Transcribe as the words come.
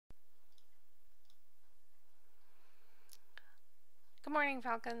Good morning,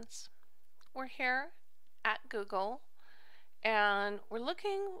 Falcons. We're here at Google and we're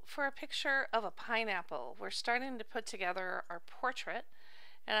looking for a picture of a pineapple. We're starting to put together our portrait,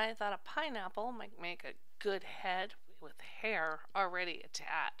 and I thought a pineapple might make a good head with hair already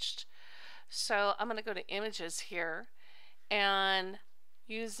attached. So I'm going to go to images here, and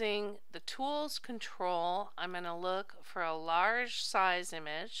using the tools control, I'm going to look for a large size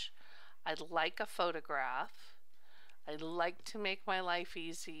image. I'd like a photograph. I like to make my life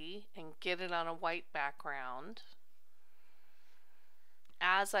easy and get it on a white background.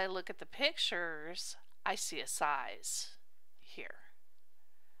 As I look at the pictures, I see a size here.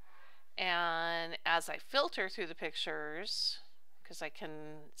 And as I filter through the pictures, because I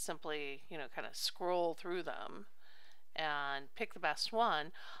can simply, kind of scroll through them and pick the best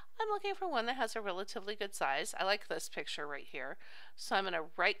one, I'm looking for one that has a relatively good size. I like this picture right here. So I'm going to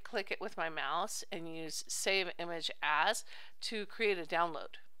right click it with my mouse and use Save Image As to create a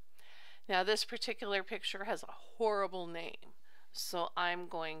download. Now this particular picture has a horrible name, so I'm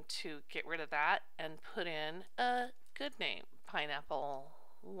going to get rid of that and put in a good name,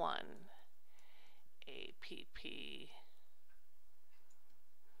 Pineapple1 app.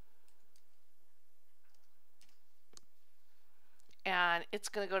 And it's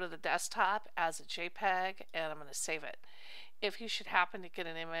going to go to the desktop as a JPEG, and I'm going to save it. If you should happen to get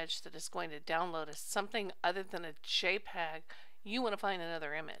an image that is going to download as something other than a JPEG, you want to find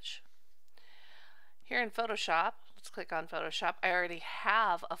another image. Here in Photoshop, let's click on Photoshop. I already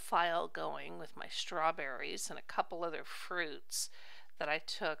have a file going with my strawberries and a couple other fruits that I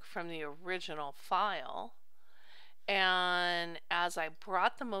took from the original file. And as I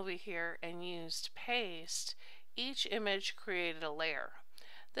brought them over here and used paste, each image created a layer.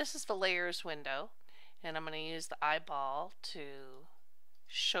 This is the layers window, and I'm going to use the eyeball to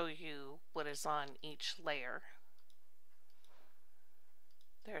show you what is on each layer.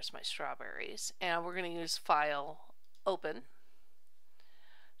 There's my strawberries, and we're going to use File, Open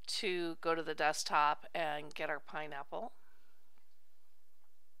to go to the desktop and get our pineapple.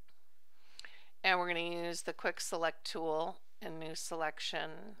 And we're going to use the Quick Select tool and New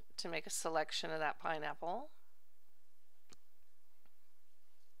Selection to make a selection of that pineapple.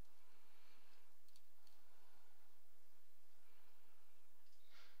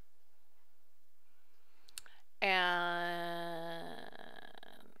 And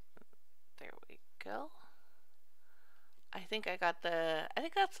there we go. I think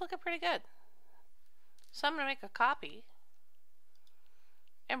that's looking pretty good. So I'm going to make a copy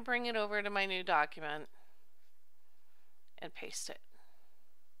and bring it over to my new document and paste it.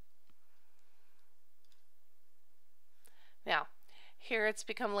 Now, here it's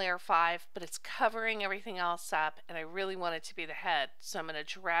become layer 5, but it's covering everything else up, and I really want it to be the head, so I'm going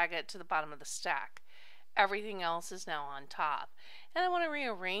to drag it to the bottom of the stack. Everything else is now on top, and I want to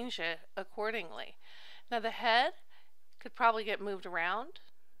rearrange it accordingly. Now the head could probably get moved around.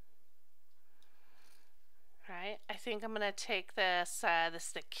 Right, I think I'm going to take this, this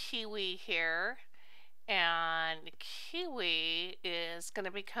is the kiwi here, and the kiwi is going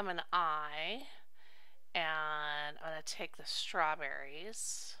to become an eye, and I'm going to take the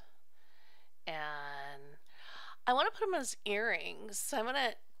strawberries, and I want to put them as earrings, so I'm going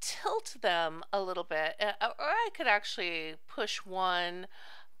to tilt them a little bit, or I could actually push one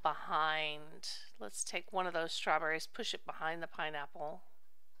behind. Let's take one of those strawberries, push it behind the pineapple,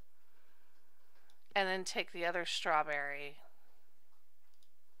 and then take the other strawberry,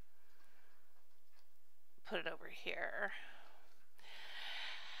 put it over here.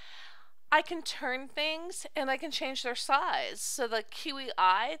 I can turn things and I can change their size. So the kiwi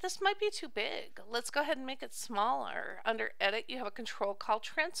eye, this might be too big. Let's go ahead and make it smaller. Under Edit, you have a control called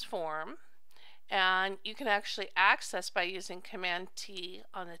Transform, and you can actually access by using Command T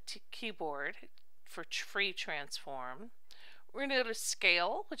on the keyboard for free transform. We're going to go to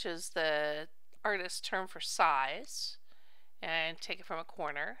Scale, which is the artist's term for size, and take it from a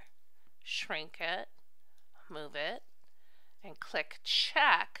corner, shrink it, move it, and click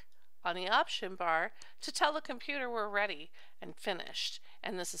Check on the option bar to tell the computer we're ready and finished,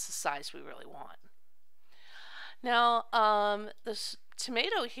 and this is the size we really want. Now this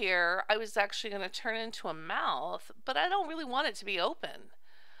tomato here, I was actually going to turn into a mouth, but I don't really want it to be open,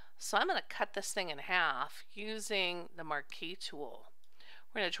 so I'm going to cut this thing in half using the Marquee tool.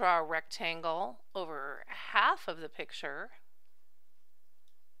 We're going to draw a rectangle over half of the picture,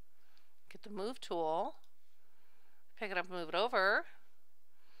 get the Move tool, pick it up, move it over,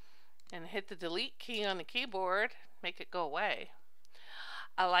 and hit the Delete key on the keyboard, make it go away.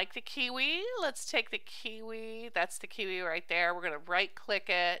 I like the kiwi. Let's take the kiwi. That's the kiwi right there. We're going to right click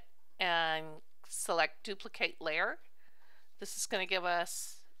it and select Duplicate Layer. This is going to give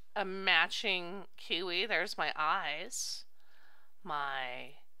us a matching kiwi. There's my eyes,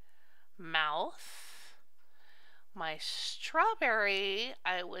 my mouth, my strawberry.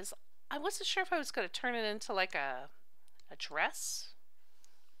 I wasn't sure if I was going to turn it into like a dress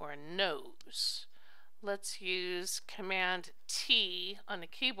or a nose. Let's use Command T on the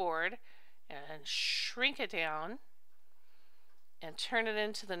keyboard and shrink it down and turn it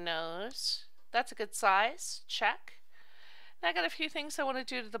into the nose. That's a good size. Check. Now I got a few things I want to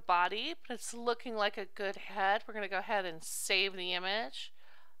do to the body, but it's looking like a good head. We're going to go ahead and save the image.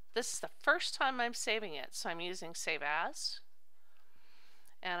 This is the first time I'm saving it, so I'm using Save As.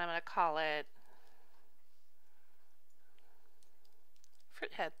 And I'm going to call it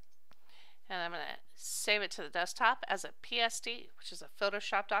Fruit Head. And I'm going to save it to the desktop as a PSD, which is a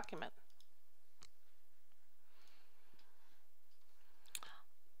Photoshop document.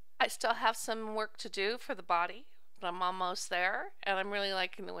 I still have some work to do for the body, but I'm almost there, and I'm really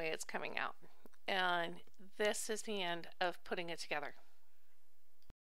liking the way it's coming out. And this is the end of putting it together.